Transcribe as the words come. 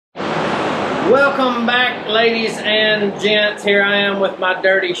Welcome back, ladies and gents. Here I am with my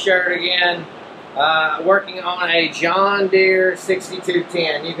dirty shirt again, working on a John Deere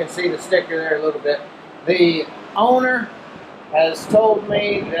 6210. You can see the sticker there a little bit. The owner has told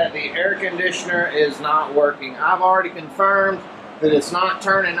me that the air conditioner is not working. I've already confirmed that it's not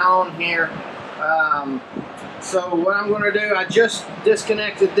turning on here. So what I'm going to do, I just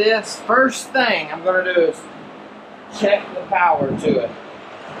disconnected this. First thing I'm going to do is check the power to it.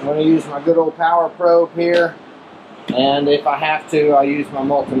 I'm going to use my good old power probe here, and if I have to, I'll use my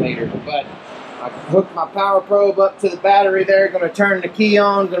multimeter. But I hooked my power probe up to the battery there, going to turn the key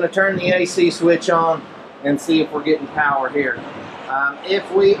on, going to turn the AC switch on, and see if we're getting power here.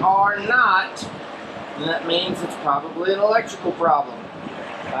 If we are not, then that means it's probably an electrical problem.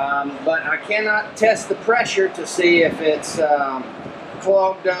 But I cannot test the pressure to see if it's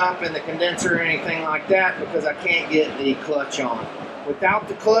clogged up in the condenser or anything like that, because I can't get the clutch on. Without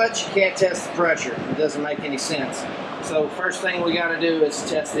the clutch, you can't test the pressure. It doesn't make any sense. So first thing we got to do is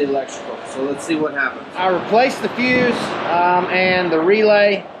test the electrical. So let's see what happens. I replaced the fuse and the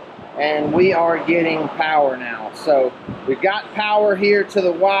relay, and we are getting power now. So we've got power here to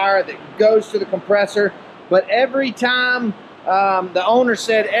the wire that goes to the compressor, but every time, the owner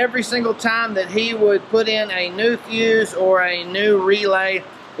said every single time that he would put in a new fuse or a new relay,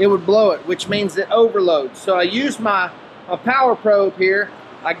 it would blow it, which means it overloads. So I used my power probe here.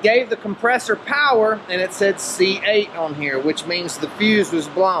 I gave the compressor power, and it said C8 on here, which means the fuse was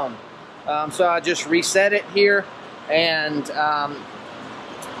blown. So I just reset it here, and I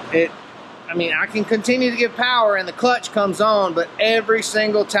can continue to give power and the clutch comes on, but every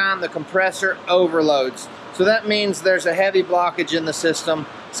single time the compressor overloads. So that means there's a heavy blockage in the system,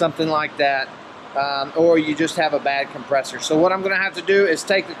 something like that, or you just have a bad compressor. So what I'm going to have to do is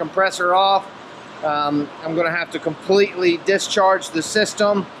take the compressor off. I'm going to have to completely discharge the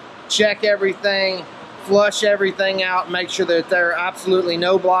system, check everything, flush everything out, make sure that there are absolutely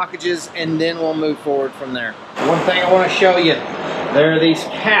no blockages, and then we'll move forward from there. One thing I want to show you, there are these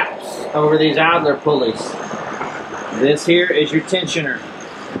caps over these idler pulleys. This here is your tensioner.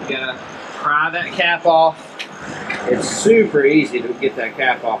 You gotta pry that cap off. It's super easy to get that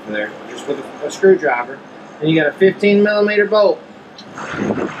cap off of there, just with a screwdriver. And you got a 15mm bolt.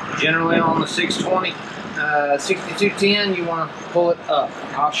 Generally on the 620, 6210, you want to pull it up.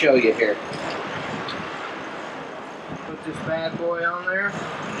 I'll show you here. Put this bad boy on there,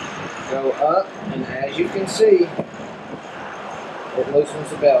 go up, and as you can see, it loosens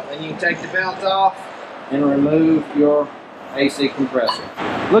the belt. Then you can take the belt off and remove your AC compressor.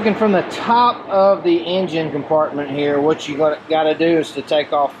 Looking from the top of the engine compartment here, what you got to do is to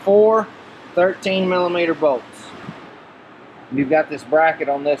take off 4 13mm bolts. You've got this bracket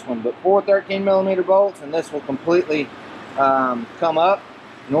on this one, but 4 13mm bolts, and this will completely come up.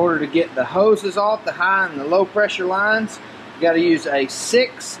 In order to get the hoses off, the high and the low pressure lines, you got to use a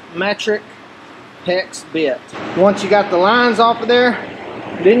 6 metric hex bit. Once you got the lines off of there,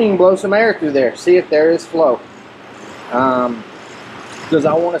 then you can blow some air through there, see if there is flow. Because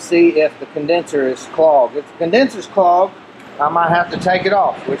I want to see if the condenser is clogged. If the condenser's clogged, I might have to take it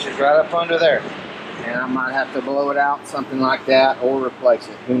off, which is right up under there. And I might have to blow it out, something like that, or replace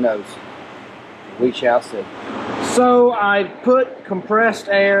it. Who knows? We shall see. So I put compressed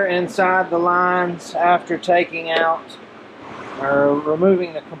air inside the lines after taking out or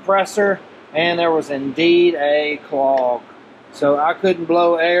removing the compressor, and there was indeed a clog. So I couldn't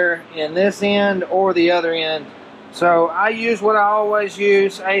blow air in this end or the other end. So I use what I always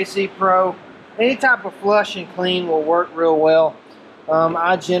use, AC Pro. Any type of flush and clean will work real well.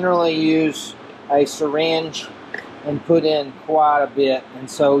 I generally use a syringe and put in quite a bit, and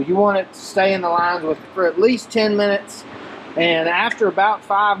so you want it to stay in the lines for at least 10 minutes, and after about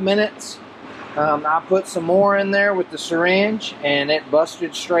 5 minutes I put some more in there with the syringe, and it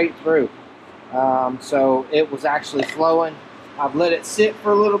busted straight through. So it was actually flowing. I've let it sit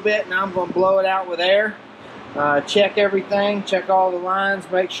for a little bit. Now I'm going to blow it out with air, check everything, check all the lines,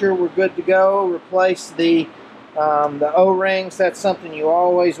 make sure we're good to go, replace the O-rings. That's something you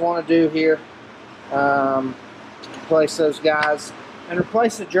always want to do here. Replace those guys, and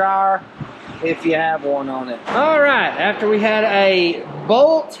replace the dryer if you have one on it. Alright, after we had a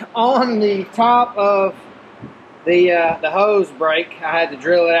bolt on the top of the hose break, I had to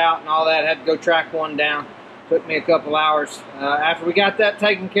drill it out and all that. I had to go track one down. Took me a couple hours. After we got that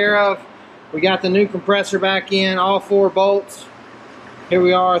taken care of, we got the new compressor back in, all 4 bolts. Here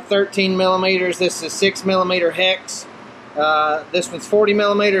we are, 13mm. This is 6mm hex. This one's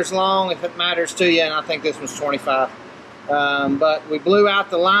 40mm long, if it matters to you, and I think this one's 25. But we blew out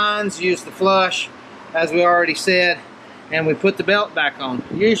the lines, used the flush, as we already said, and we put the belt back on.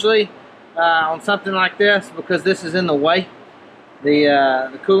 Usually on something like this because this is in the way,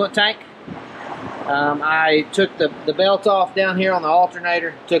 the coolant tank. I took the belt off down here on the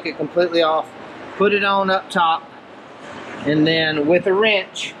alternator, took it completely off, put it on up top, and then with a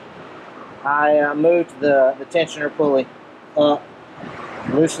wrench I moved the tensioner pulley up,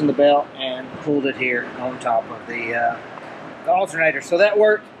 loosened the belt, and pulled it here on top of the alternator. So that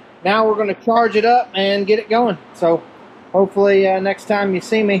worked. Now we're going to charge it up and get it going. So hopefully next time you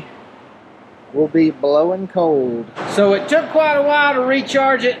see me, we'll be blowing cold. So it took quite a while to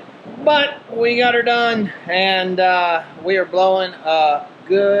recharge it, but we got her done, and we are blowing a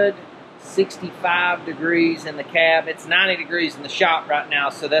good 65 degrees in the cab. It's 90 degrees in the shop right now,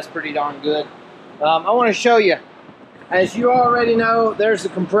 so that's pretty darn good. I want to show you, as you already know, there's the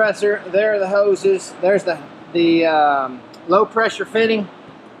compressor, there are the hoses, there's the low pressure fitting.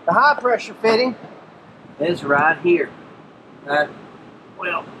 The high pressure fitting is right here.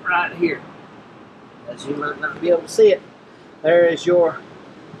 Well, right here. As you might not be able to see it, there is your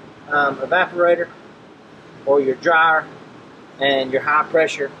evaporator or your dryer, and your high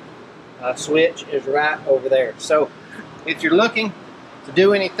pressure switch is right over there. So if you're looking to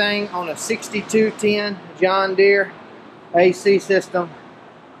do anything on a 6210 John Deere AC system,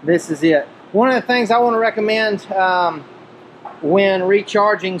 this is it. One of the things I want to recommend when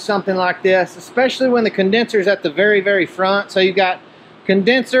recharging something like this, especially when the condenser is at the very front, so you've got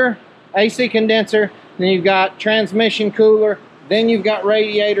condenser, AC condenser, then you've got transmission cooler, then you've got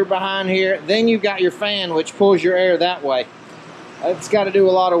radiator behind here, then you've got your fan which pulls your air that way. It's got to do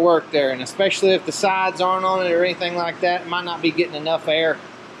a lot of work there, and especially if the sides aren't on it or anything like that, it might not be getting enough air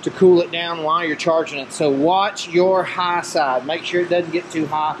to cool it down while you're charging it. So watch your high side. Make sure it doesn't get too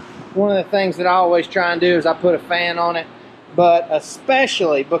high. One of the things that I always try and do is I put a fan on it, but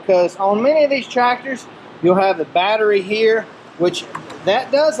especially because on many of these tractors, you'll have the battery here, which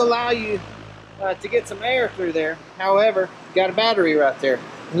that does allow you to get some air through there. However, you got a battery right there,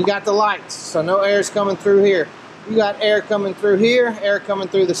 and you got the lights, so no air is coming through here. You got air coming through here, air coming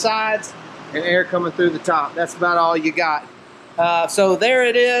through the sides, and air coming through the top. That's about all you got. So there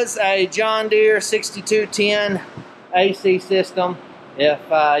it is, a John Deere 6210 AC system.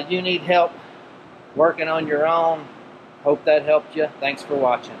 If you need help working on your own, hope that helped you. Thanks for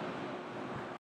watching.